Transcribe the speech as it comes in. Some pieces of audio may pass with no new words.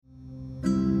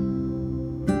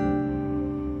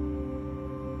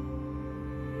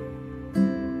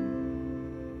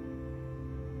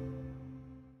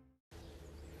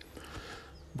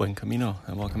Buen Camino,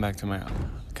 and welcome back to my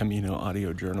Camino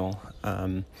audio journal.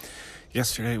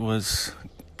 Yesterday was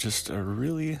just a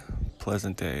really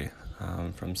pleasant day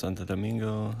from Santo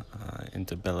Domingo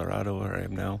into Belorado, where I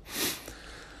am now.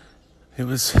 It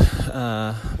was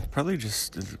probably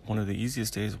just one of the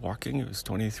easiest days walking. It was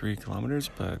 23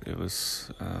 kilometers, but it was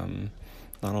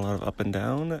not a lot of up and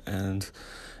down, and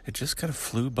it just kind of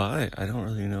flew by. I don't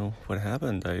really know what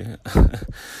happened. I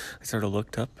sort of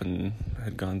looked up and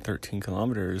had gone 13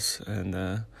 kilometers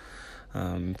and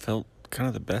felt kind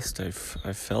of the best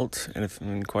I've felt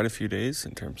in quite a few days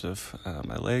in terms of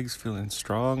my legs feeling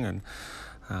strong, and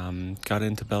got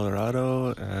into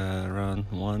Belorado around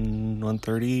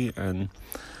 1:30, and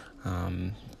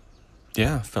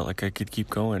felt like I could keep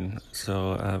going.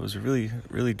 So it was a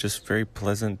really just very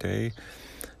pleasant day.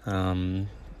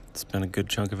 Spent a good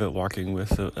chunk of it walking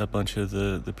with a bunch of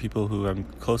the people who I'm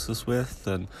closest with,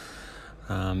 and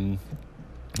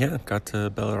got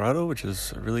to Belorado, which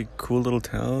is a really cool little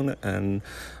town and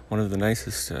one of the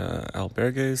nicest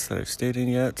albergues that I've stayed in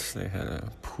yet. They had a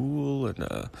pool and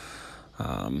a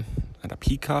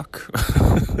peacock,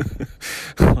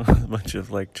 a bunch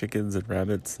of like chickens and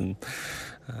rabbits and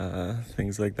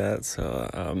things like that. So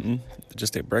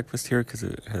just ate breakfast here because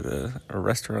it had a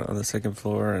restaurant on the second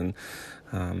floor, and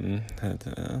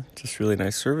had just really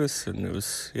nice service, and it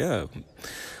was so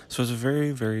it was a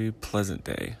very, very pleasant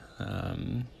day.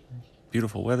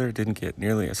 Beautiful weather. Didn't get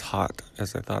nearly as hot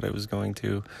as I thought it was going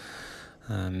to.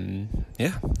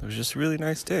 It was just a really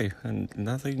nice day, and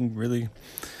nothing really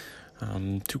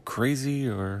too crazy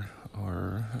or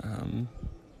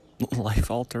life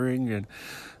altering, and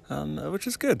which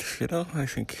is good. I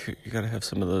think you gotta have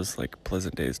some of those like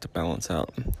pleasant days to balance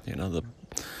out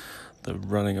the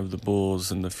running of the bulls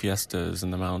and the fiestas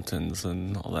and the mountains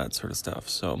and all that sort of stuff.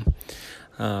 So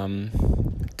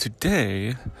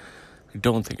today I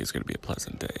don't think it's going to be a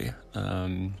pleasant day.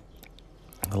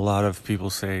 A lot of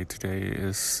people say today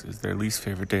is their least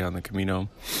favorite day on the Camino.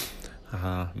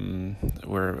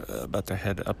 We're about to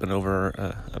head up and over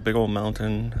a big old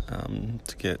mountain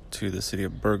to get to the city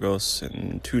of Burgos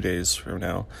in 2 days from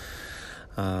now.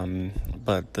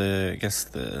 But I guess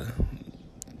the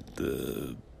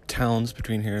towns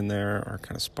between here and there are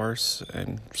kind of sparse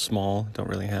and small, don't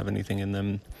really have anything in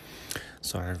them.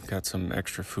 So I've got some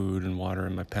extra food and water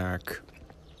in my pack.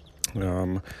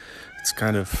 It's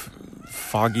kind of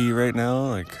foggy right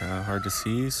now, like hard to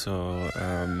see, so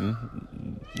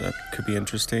that could be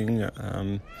interesting.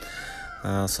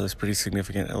 So it's pretty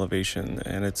significant elevation,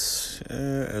 and it's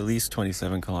at least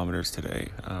 27 kilometers today.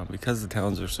 Because the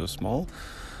towns are so small,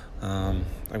 I'm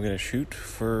going to shoot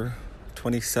for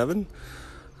 27.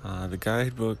 The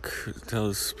guidebook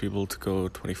tells people to go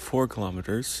 24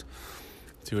 kilometers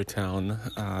to a town,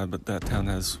 but that town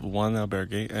has one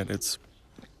albergue, and it's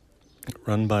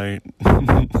run by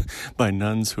by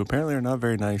nuns who apparently are not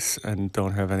very nice and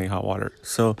don't have any hot water.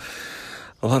 So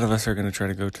a lot of us are going to try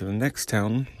to go to the next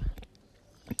town,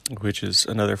 which is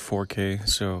another 4K,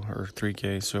 or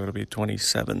 3K, so it'll be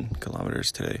 27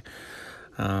 kilometers today.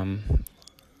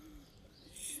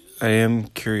 I am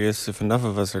curious if enough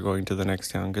of us are going to the next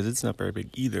town, because it's not very big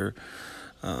either,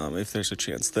 if there's a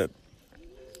chance that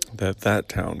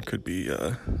town could be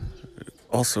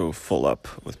also full up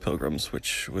with pilgrims,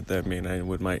 which would then mean I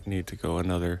might need to go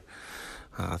another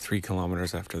 3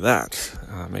 kilometers after that,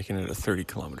 making it a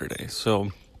 30-kilometer day.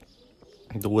 So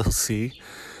we'll see.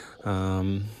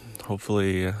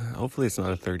 Hopefully it's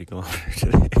not a 30-kilometer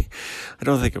today. I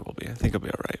don't think it will be. I think it'll be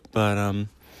all right.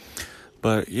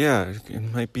 But yeah,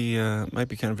 it might be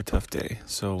kind of a tough day.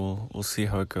 So we'll see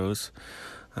how it goes.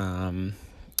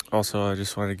 Also, I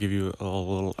just wanted to give you a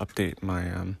little update.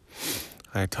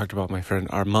 I talked about my friend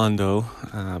Armando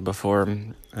before.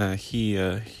 He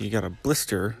got a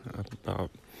blister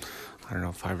about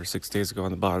 5 or 6 days ago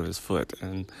on the bottom of his foot,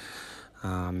 and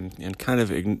kind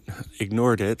of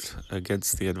ignored it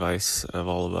against the advice of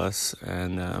all of us,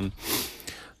 and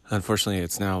unfortunately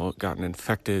it's now gotten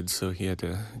infected, so he had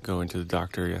to go into the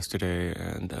doctor yesterday,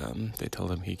 and they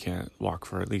told him he can't walk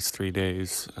for at least 3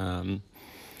 days.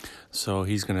 So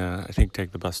he's gonna, I think,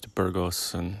 take the bus to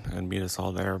Burgos and meet us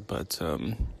all there, but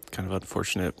kind of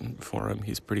unfortunate for him.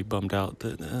 He's pretty bummed out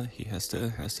that he has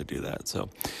to do that. So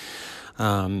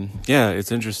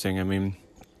it's interesting. I mean,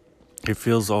 it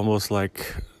feels almost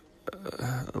like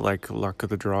luck of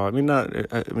the draw.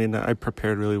 I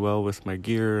prepared really well with my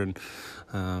gear and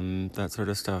that sort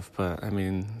of stuff, but I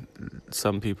mean,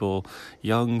 some people,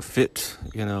 young, fit,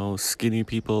 skinny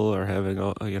people, are having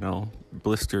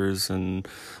blisters and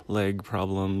leg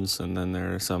problems, and then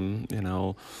there are some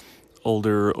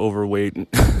older, overweight,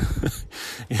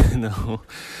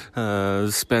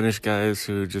 Spanish guys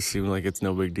who just seem like it's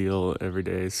no big deal every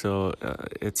day. So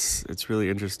it's really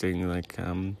interesting, like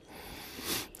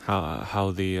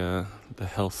how the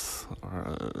health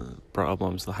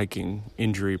problems, the hiking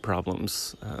injury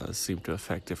problems seem to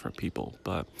affect different people.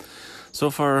 But so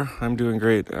far, I'm doing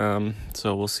great.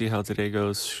 So we'll see how today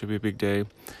goes. Should be a big day.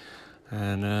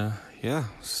 And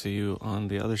see you on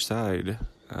the other side.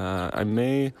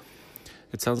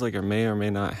 It sounds like I may or may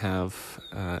not have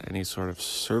any sort of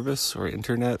service or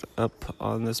internet up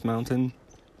on this mountain.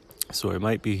 So it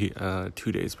might be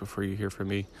 2 days before you hear from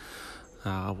me.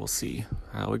 We'll see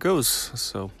how it goes.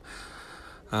 So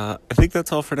I think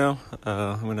that's all for now.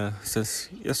 Since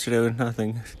yesterday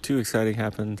nothing too exciting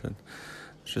happened and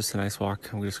it's just a nice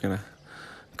walk, I'm just going to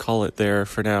call it there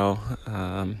for now.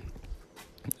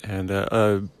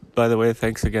 By the way,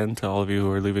 thanks again to all of you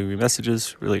who are leaving me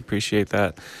messages. Really appreciate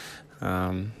that.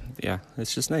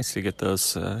 It's just nice to get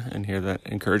those and hear that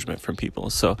encouragement from people.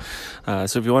 So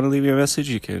if you want to leave me a message,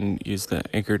 you can use the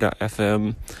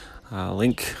anchor.fm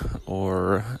link,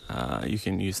 or you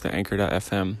can use the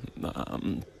anchor.fm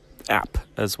app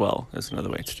as well as another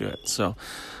way to do it. So,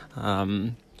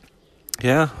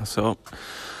 so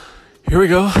here we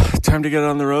go. Time to get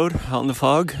on the road, out in the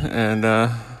fog, and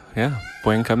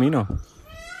buen camino.